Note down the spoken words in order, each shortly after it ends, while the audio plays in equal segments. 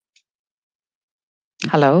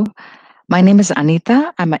Hello, my name is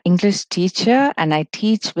Anita. I'm an English teacher and I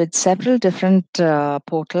teach with several different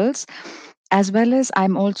portals, as well as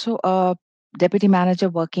I'm also a deputy manager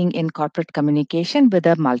working in corporate communication with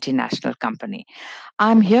a multinational company.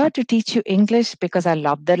 I'm here to teach you English because I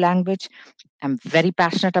love the language. I'm very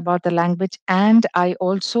passionate about the language, and I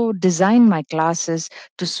also design my classes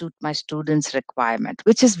to suit my students' requirement,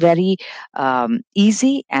 which is very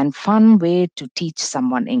easy and fun way to teach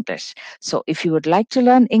someone English. So, if you would like to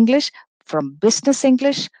learn English from business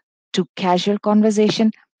English to casual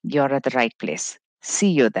conversation, you're at the right place.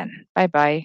 See you then. Bye bye.